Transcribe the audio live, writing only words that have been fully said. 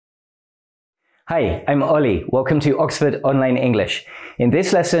Hi, I'm Ollie. Welcome to Oxford Online English. In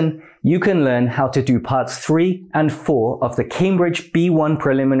this lesson, you can learn how to do parts 3 and 4 of the Cambridge B1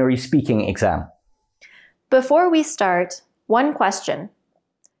 Preliminary Speaking exam. Before we start, one question.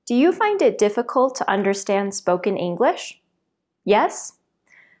 Do you find it difficult to understand spoken English? Yes?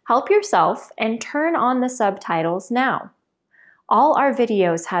 Help yourself and turn on the subtitles now. All our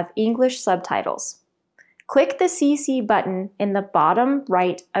videos have English subtitles. Click the CC button in the bottom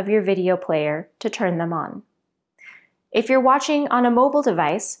right of your video player to turn them on. If you're watching on a mobile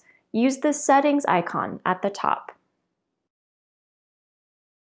device, use the settings icon at the top.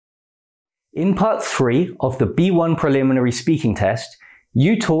 In part 3 of the B1 Preliminary Speaking test,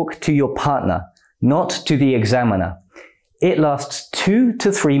 you talk to your partner, not to the examiner. It lasts 2 to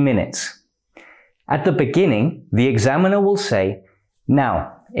 3 minutes. At the beginning, the examiner will say,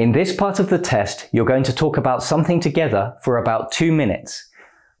 "Now, in this part of the test, you're going to talk about something together for about 2 minutes.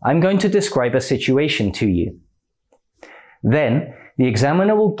 I'm going to describe a situation to you." Then, the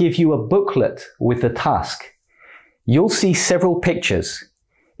examiner will give you a booklet with the task. You'll see several pictures.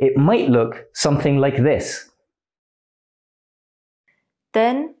 It might look something like this.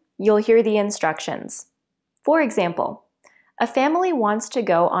 Then, you'll hear the instructions. For example, a family wants to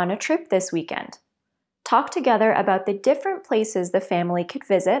go on a trip this weekend. Talk together about the different places the family could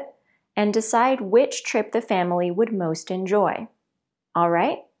visit and decide which trip the family would most enjoy. All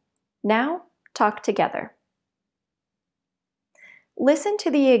right? Now, talk together. Listen to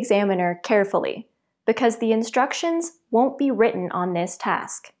the examiner carefully because the instructions won't be written on this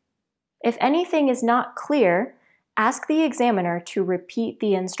task. If anything is not clear, ask the examiner to repeat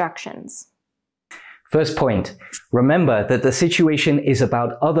the instructions. First point, remember that the situation is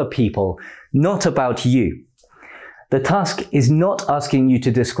about other people, not about you. The task is not asking you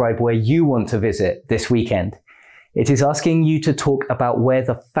to describe where you want to visit this weekend. It is asking you to talk about where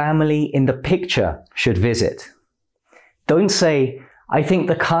the family in the picture should visit. Don't say, "I think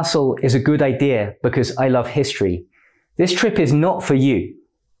the castle is a good idea because I love history." This trip is not for you.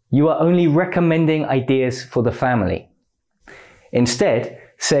 You are only recommending ideas for the family. Instead,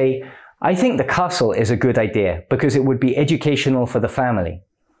 say, "I think the castle is a good idea because it would be educational for the family."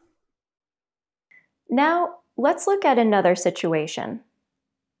 Now, let's look at another situation.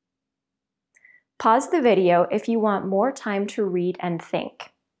 Pause the video if you want more time to read and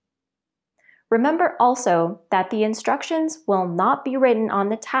think. Remember also that the instructions will not be written on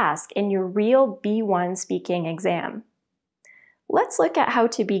the task in your real B1 speaking exam. Let's look at how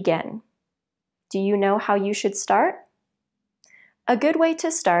to begin. Do you know how you should start? A good way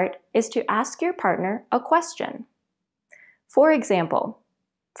to start is to ask your partner a question. For example,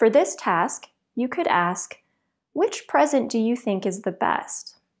 for this task, you could ask, "Which present do you think is the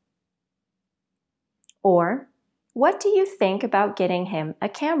best?" Or, "What do you think about getting him a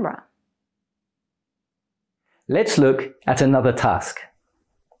camera?" Let's look at another task.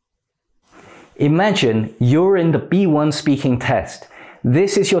 Imagine you're in the B1 speaking test.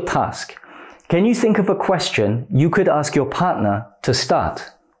 This is your task. Can you think of a question you could ask your partner to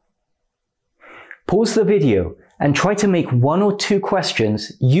start? Pause the video and try to make 1 or 2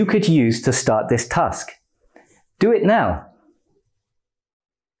 questions you could use to start this task. Do it now.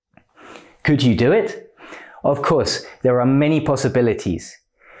 Could you do it? Of course, there are many possibilities.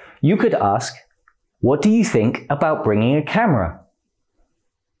 You could ask, "What do you think about bringing a camera?"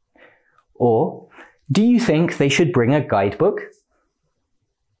 Or, "Do you think they should bring a guidebook?"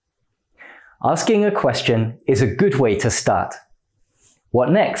 Asking a question is a good way to start. What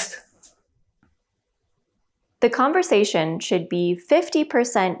next? The conversation should be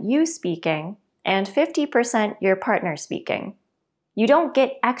 50% you speaking and 50% your partner speaking. You don't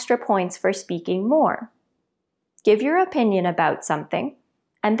get extra points for speaking more. Give your opinion about something,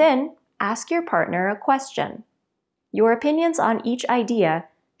 and then ask your partner a question. Your opinions on each idea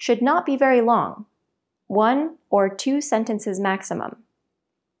should not be very long, 1 or 2 sentences maximum.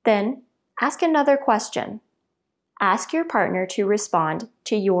 Then, ask another question. Ask your partner to respond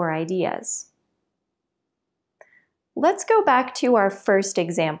to your ideas. Let's go back to our first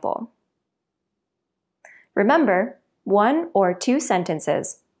example. Remember, 1 or 2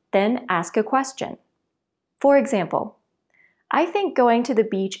 sentences, then ask a question. For example, "I think going to the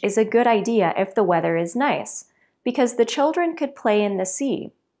beach is a good idea if the weather is nice, because the children could play in the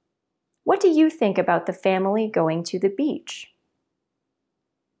sea. What do you think about the family going to the beach?"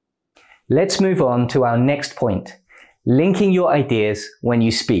 Let's move on to our next point, linking your ideas when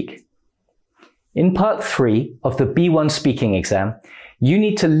you speak. In part 3 of the B1 speaking exam, you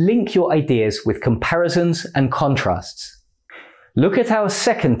need to link your ideas with comparisons and contrasts. Look at our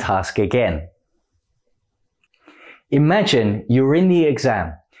second task again. Imagine you're in the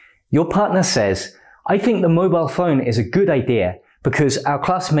exam. Your partner says, "I think the mobile phone is a good idea because our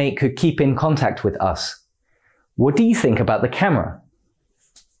classmate could keep in contact with us. What do you think about the camera?"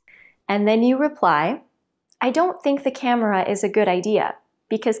 And then you reply, "I don't think the camera is a good idea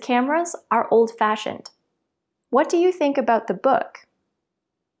because cameras are old-fashioned. What do you think about the book?"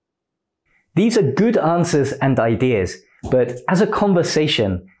 These are good answers and ideas, but as a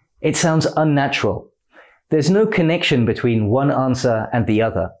conversation, it sounds unnatural. There's no connection between one answer and the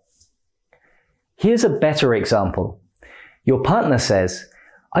other. Here's a better example. Your partner says,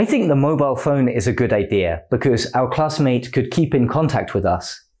 "I think the mobile phone is a good idea because our classmate could keep in contact with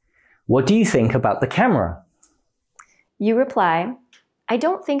us. What do you think about the camera?" You reply, "I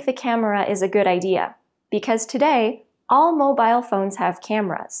don't think the camera is a good idea because today all mobile phones have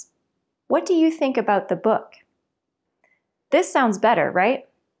cameras. What do you think about the book?" This sounds better, right?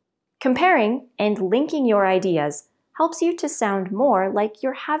 Comparing and linking your ideas helps you to sound more like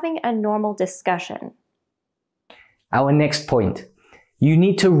you're having a normal discussion. Our next point. You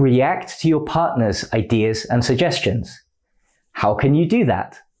need to react to your partner's ideas and suggestions. How can you do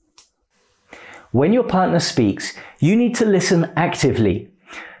that? When your partner speaks, you need to listen actively.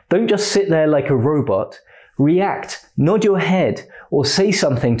 Don't just sit there like a robot. React, nod your head, or say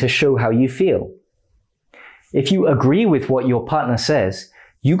something to show how you feel. If you agree with what your partner says,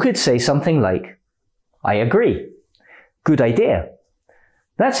 you could say something like, "I agree. Good idea.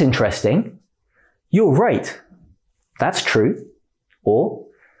 That's interesting. You're right. That's true." Or,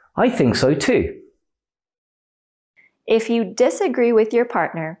 "I think so too." If you disagree with your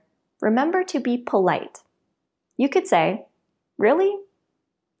partner, remember to be polite. You could say, "Really?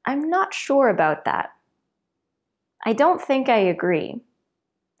 I'm not sure about that. I don't think I agree.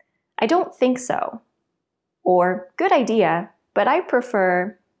 I don't think so." Or, "Good idea, but I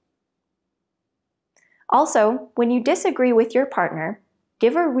prefer..." Also, when you disagree with your partner,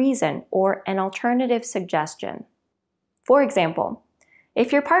 give a reason or an alternative suggestion. For example,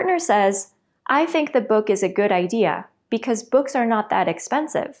 if your partner says, "I think the book is a good idea because books are not that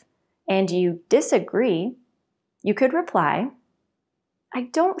expensive," and you disagree, you could reply, "I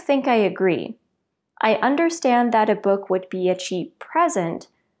don't think I agree. I understand that a book would be a cheap present,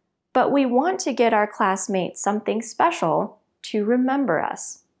 but we want to get our classmates something special to remember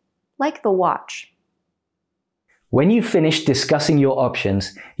us, like the watch." When you finish discussing your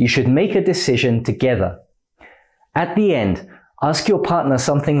options, you should make a decision together. At the end, ask your partner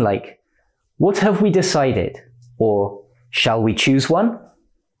something like, "What have we decided?" Or, "Shall we choose one?"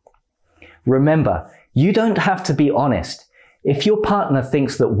 Remember, you don't have to be honest. If your partner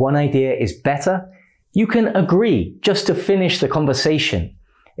thinks that one idea is better, you can agree just to finish the conversation.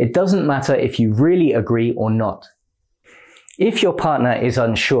 It doesn't matter if you really agree or not. If your partner is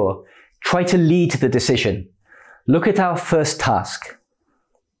unsure, try to lead the decision. Look at our first task.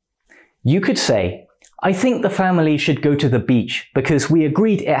 You could say, "I think the family should go to the beach because we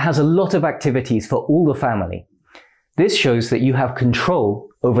agreed it has a lot of activities for all the family." This shows that you have control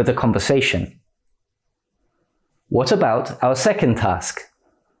over the conversation. What about our second task?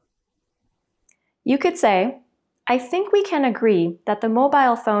 You could say, "I think we can agree that the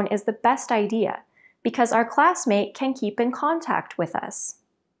mobile phone is the best idea because our classmate can keep in contact with us."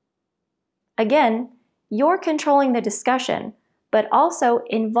 Again, you're controlling the discussion, but also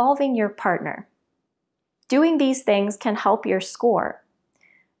involving your partner. Doing these things can help your score.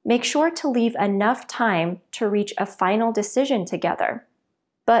 Make sure to leave enough time to reach a final decision together.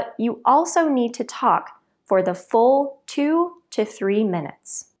 But you also need to talk for the full 2 to 3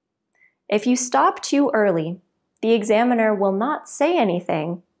 minutes. If you stop too early, the examiner will not say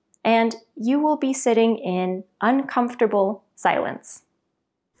anything, and you will be sitting in uncomfortable silence.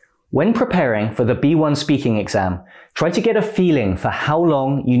 When preparing for the B1 speaking exam, try to get a feeling for how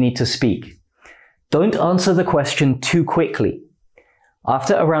long you need to speak. Don't answer the question too quickly.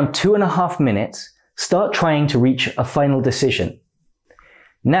 After around 2.5 minutes, start trying to reach a final decision.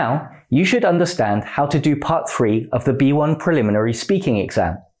 Now, you should understand how to do part 3 of the B1 preliminary speaking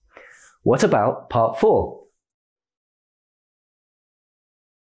exam. What about part 4?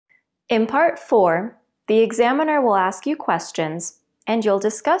 In part 4, the examiner will ask you questions and you'll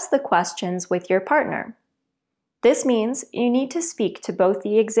discuss the questions with your partner. This means you need to speak to both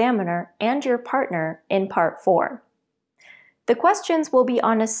the examiner and your partner in part 4. The questions will be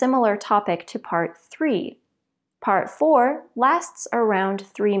on a similar topic to part 3. Part 4 lasts around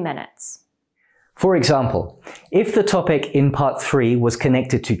 3 minutes. For example, if the topic in part 3 was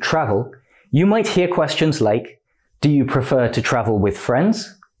connected to travel, you might hear questions like, "Do you prefer to travel with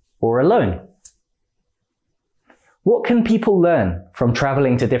friends or alone?" What can people learn from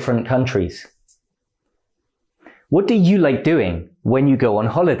traveling to different countries? What do you like doing when you go on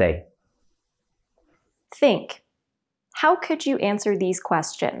holiday? Think, how could you answer these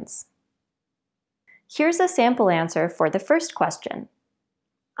questions? Here's a sample answer for the first question.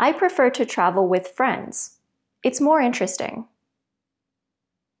 I prefer to travel with friends. It's more interesting.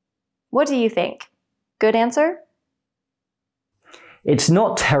 What do you think? Good answer? It's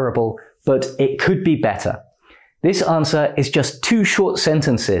not terrible, but it could be better. This answer is just 2 short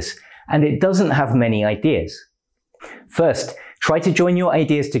sentences, and it doesn't have many ideas. First, try to join your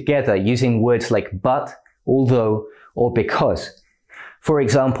ideas together using words like but, although, or because. For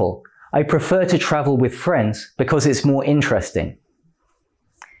example, I prefer to travel with friends because it's more interesting.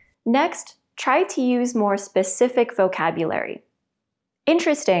 Next, try to use more specific vocabulary.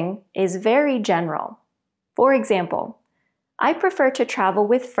 Interesting is very general. For example, I prefer to travel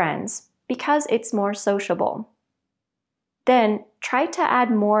with friends because it's more sociable. Then try to add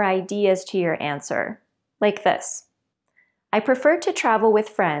more ideas to your answer, like this. I prefer to travel with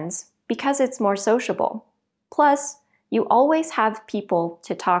friends because it's more sociable. Plus, you always have people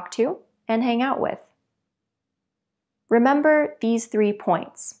to talk to and hang out with. Remember these 3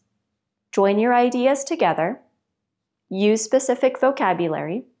 points. Join your ideas together, use specific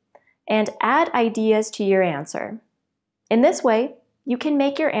vocabulary, and add ideas to your answer. In this way, you can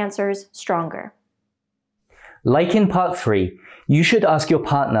make your answers stronger. Like in part 3, you should ask your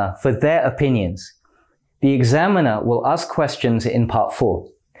partner for their opinions. The examiner will ask questions in part 4.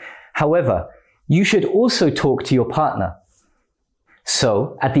 However, you should also talk to your partner.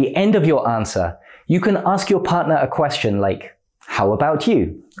 So, at the end of your answer, you can ask your partner a question like, "How about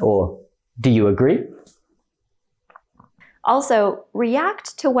you?" or "Do you agree?" Also,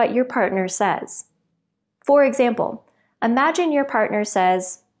 react to what your partner says. For example, imagine your partner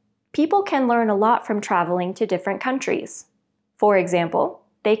says, "People can learn a lot from traveling to different countries." For example,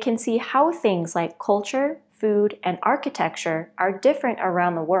 they can see how things like culture, food, and architecture are different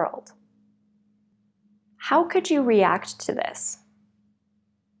around the world. How could you react to this?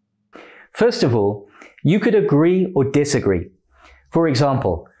 First of all, you could agree or disagree. For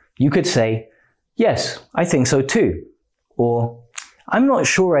example, you could say, "Yes, I think so too," or "I'm not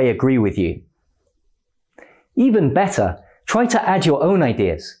sure I agree with you." Even better, try to add your own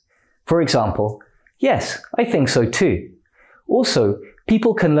ideas. For example, "Yes, I think so too." Also,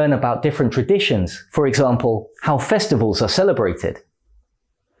 people can learn about different traditions, for example, how festivals are celebrated.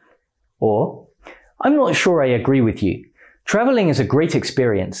 Or, "I'm not sure I agree with you. Traveling is a great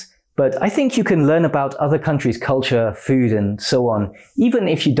experience, but I think you can learn about other countries' culture, food, and so on, even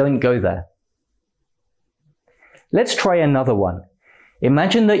if you don't go there." Let's try another one.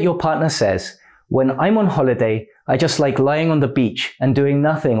 Imagine that your partner says, "When I'm on holiday, I just like lying on the beach and doing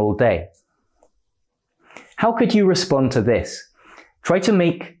nothing all day." How could you respond to this? Try to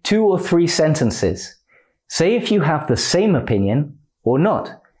make 2 or 3 sentences. Say if you have the same opinion or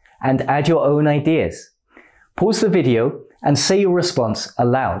not, and add your own ideas. Pause the video and say your response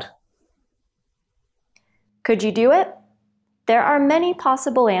aloud. Could you do it? There are many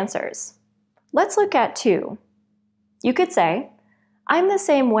possible answers. Let's look at 2. You could say, "I'm the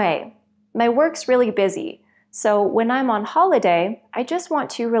same way. My work's really busy, so when I'm on holiday, I just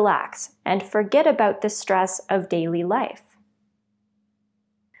want to relax and forget about the stress of daily life."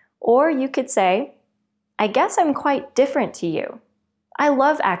 Or you could say, "I guess I'm quite different to you. I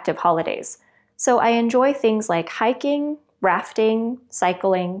love active holidays, so I enjoy things like hiking, rafting,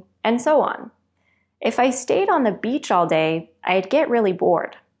 cycling, and so on. If I stayed on the beach all day, I'd get really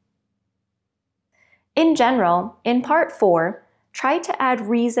bored." In general, in part 4, try to add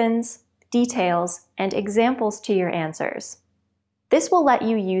reasons, details, and examples to your answers. This will let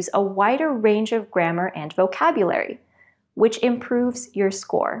you use a wider range of grammar and vocabulary, which improves your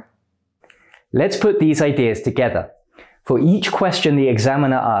score. Let's put these ideas together. For each question the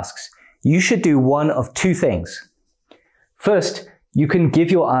examiner asks, you should do one of 2 things. First, you can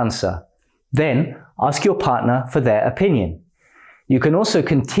give your answer. Then, ask your partner for their opinion. You can also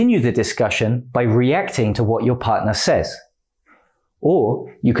continue the discussion by reacting to what your partner says.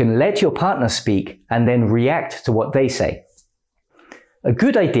 Or you can let your partner speak and then react to what they say. A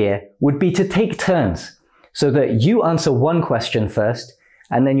good idea would be to take turns, so that you answer one question first,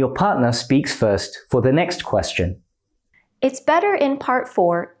 and then your partner speaks first for the next question. It's better in part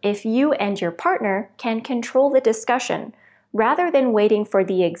 4 if you and your partner can control the discussion rather than waiting for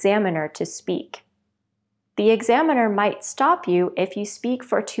the examiner to speak. The examiner might stop you if you speak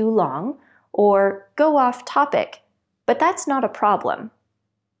for too long or go off topic, but that's not a problem.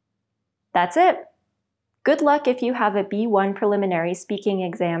 That's it. Good luck if you have a B1 preliminary speaking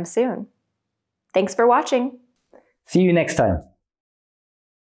exam soon. Thanks for watching. See you next time.